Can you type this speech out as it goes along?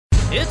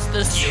It's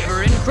the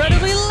Super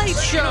Incredibly Late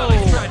Show!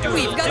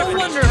 We've got a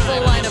wonderful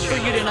lineup for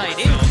you tonight,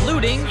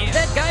 including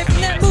that guy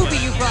from that movie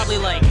you probably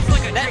like,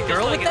 that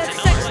girl with that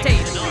sex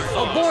tape,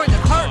 a boring,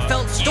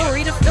 heartfelt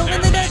story to fill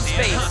in the dead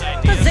space,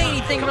 a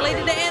zany thing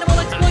related to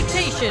animal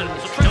exploitation.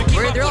 Don't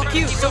worry, they're all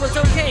cute, so it's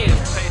okay.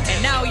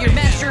 And now your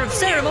master of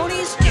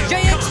ceremonies,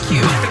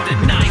 JXQ.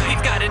 Tonight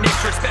we've got an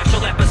extra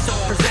special episode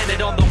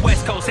presented on the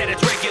West Coast at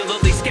its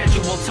regularly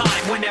scheduled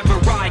time.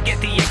 Whenever I get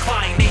the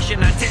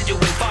inclination, I tend to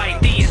invite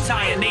the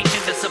entire nation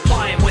to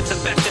supply him with the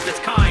best of its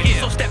kind.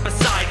 So step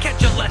aside,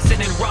 catch a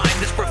lesson in rhyme.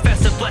 This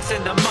professor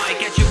blessing the mic,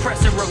 get you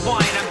press and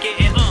rewind. I'm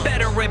getting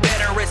better and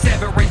better as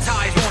ever in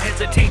ties. Won't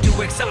hesitate to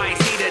excise,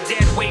 need a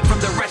dead weight from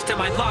the rest of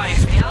my life.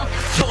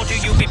 Told you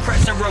you'd be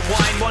press and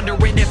rewind,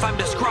 wondering if I'm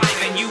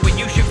describing you, and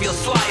you should feel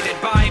slighted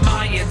by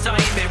my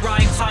indictment.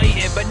 Rhymes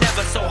heightened, but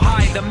never so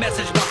high. The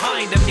message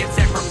behind them gets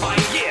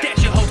sacrificed.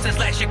 Dash your hopes and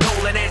slash your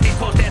colon as these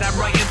posts that I'm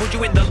writing. Put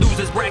you in the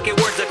loser's bracket,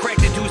 words are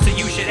corrected to, so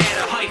you should add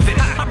a hyphen.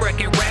 I'm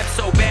wrecking rap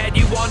so bad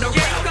you wanna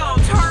rap.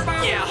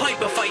 Yeah,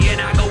 hyper fighting,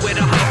 I go with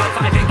a hyper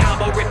fighting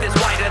combo. Rip is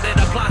wider than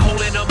a plot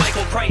hole in a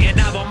Michael Crichton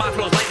novel. My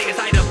flow's lightning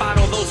inside a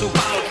bottle. Those who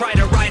follow try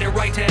to ride it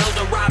right to El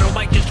Dorado.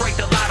 Might just strike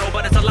the lotto,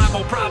 but it's a lot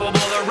more probable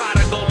the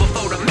rider go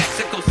before the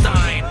Mexico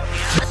sign.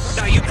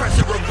 Now you press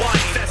and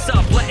rewind, fess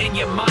up, letting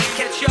your mind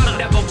catch up.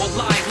 Never will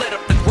lie, let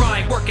up the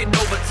grind, working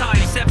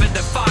overtime, 7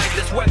 to 5.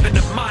 This weapon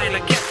of mine,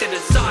 I kept it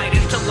aside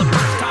until the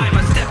first time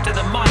I stepped to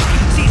the mic.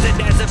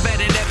 Seasoned as a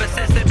vet, and ever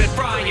since they've been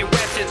frying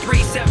reps at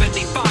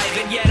 375,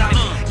 and yet I'm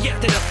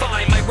yet to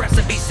define my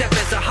recipe. Step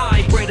as a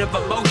hybrid of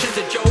emotions,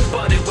 a Joe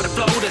Budden with a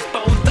flow that's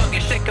bone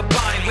thuggish and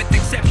combined with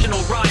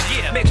exceptional rhyme.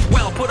 Mixed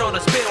well, put on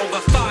a spit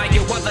over fire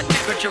while the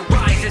temperature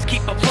rises.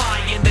 Keep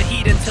applying the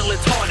heat until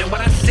it's hard, and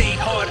when I say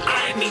hard,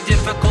 I mean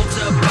difficult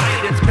to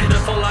bite. It's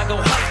pitiful, I go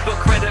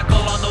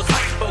hypercritical on those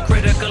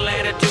hypocritical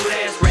attitude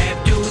ass rap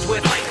dudes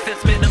with hype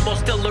that's minimal,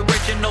 still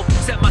original.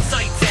 Set my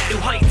sights at new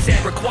heights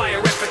that require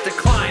effort to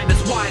climb.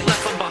 That's why I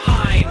left them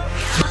behind.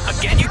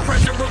 Again, you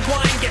press and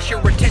rewind. Guess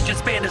your attention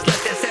span is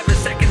less than 7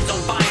 seconds on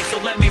mine. So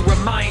let me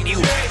remind you,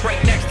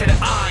 right next to the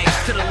I,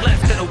 to the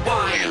left of the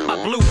Y. My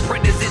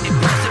blueprint is an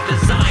impressive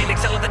design.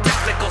 Excel at the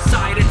technical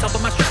side. It's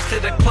helping my stress to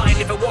decline.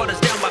 If it waters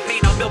down my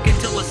pain, I'll milk it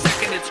till a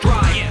second it's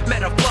dry.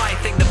 Met a fly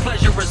thing, the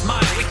pleasure is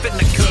mine. We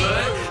finna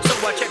good, so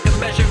I check the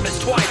measurements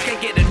twice.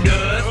 Can't get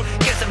enough.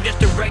 Guess I'm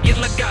just a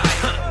regular guy.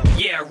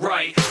 Yeah,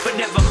 right. But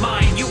never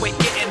mind, you ain't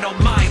getting on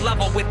my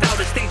level without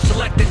a stage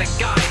selecting a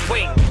guide.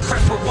 Wait,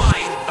 press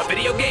rewind. A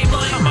video game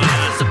line?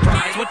 That's a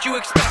surprise. What you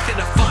expected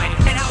to find?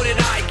 And how did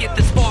I get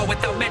this far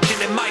without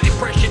mentioning my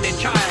depression in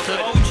childhood?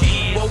 Oh,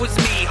 geez. What was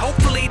me?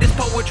 Hopefully this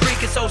poetry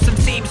can sow some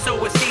seams, so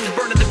it seems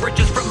burning the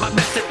bridges from my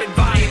messed up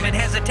environment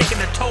hasn't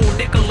taken a toll,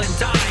 nickel and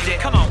dimed it.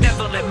 Come on,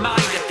 never let my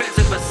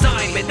defensive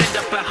assignment end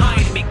up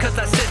behind me, cause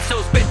I said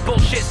so, spit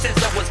bullshit since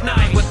I was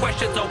 9 with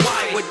questions on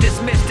why would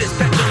dismiss this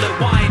petulant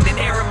whine and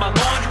airing my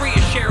laundry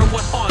and sharing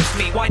what haunts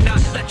me. Why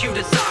not let you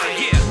decide?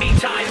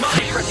 Meantime,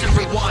 I press and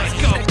rewind.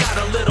 That got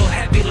a little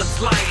heavy,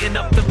 let's lighten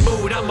up the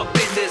mood. I'm up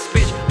in this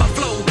bitch, my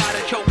flow got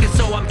a choking,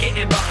 so I'm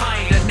getting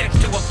behind the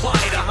next to apply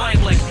to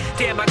Heimlich.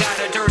 Damn, I got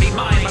a dirty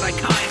mind, but I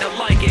kinda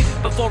like it.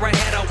 Before I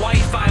had a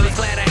Wi-Fi, was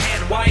glad I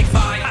had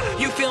Wi-Fi.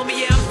 You feel me?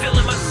 Yeah, I'm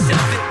feeling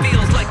myself. It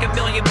feels like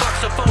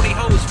 $1,000,000 a phony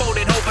hose,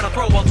 folded hope, and I'll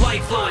throw a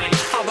lifeline.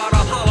 How about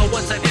I'll hollow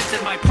once I've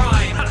entered my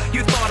prime?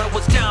 You thought I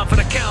was down for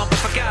the count, but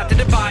forgot to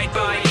divide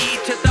by E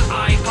to the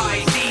I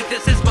pi. See,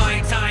 this is my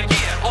time.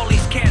 All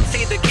these cats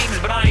say the kings,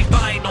 but I ain't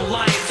buying no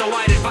lines, so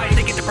I'd advise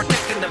they get to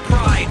protecting their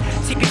pride.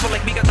 See, people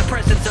like me got the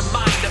presence of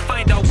mind to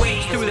find our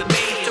ways through the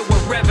maze to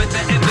wherever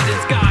the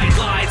evidence guides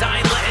lies.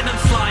 I ain't letting them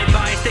slide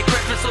by. Stay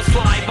Christmas will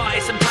slide by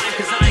sometime,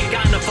 cause I ain't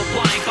got enough for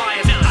blind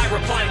bias. I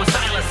reply with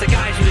silence to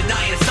guys who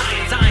deny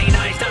science. I ain't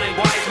Einstein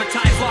wise, but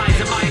time flies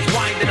and mine's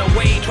winding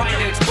away, trying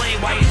to explain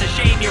why it's a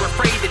shame you're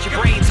afraid that your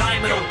brain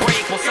time it'll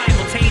break while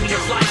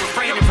simultaneous life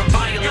refraining from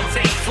violence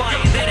ain't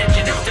flying, that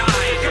engine has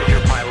died.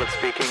 Your pilot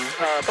speaking.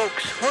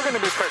 Folks, we're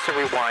gonna be pressing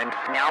rewind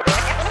now.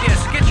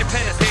 Yes, get your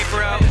pen and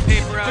paper out,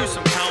 do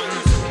some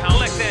counting,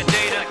 collect that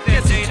data,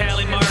 get some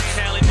tally marks,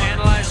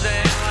 analyze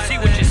that, see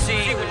what you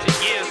see,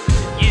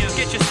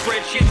 get your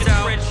spreadsheets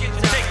out,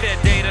 take that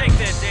data,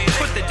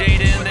 put the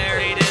data in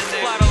there,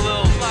 plot a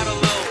little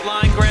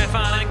line graph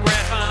on it,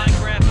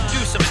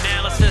 do some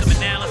analysis,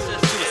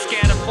 do a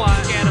scatter plot,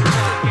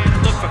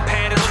 look for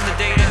patterns in the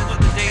data,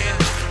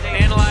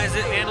 analyze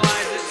it,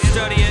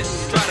 study it,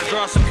 try to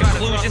draw some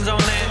conclusions on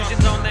that.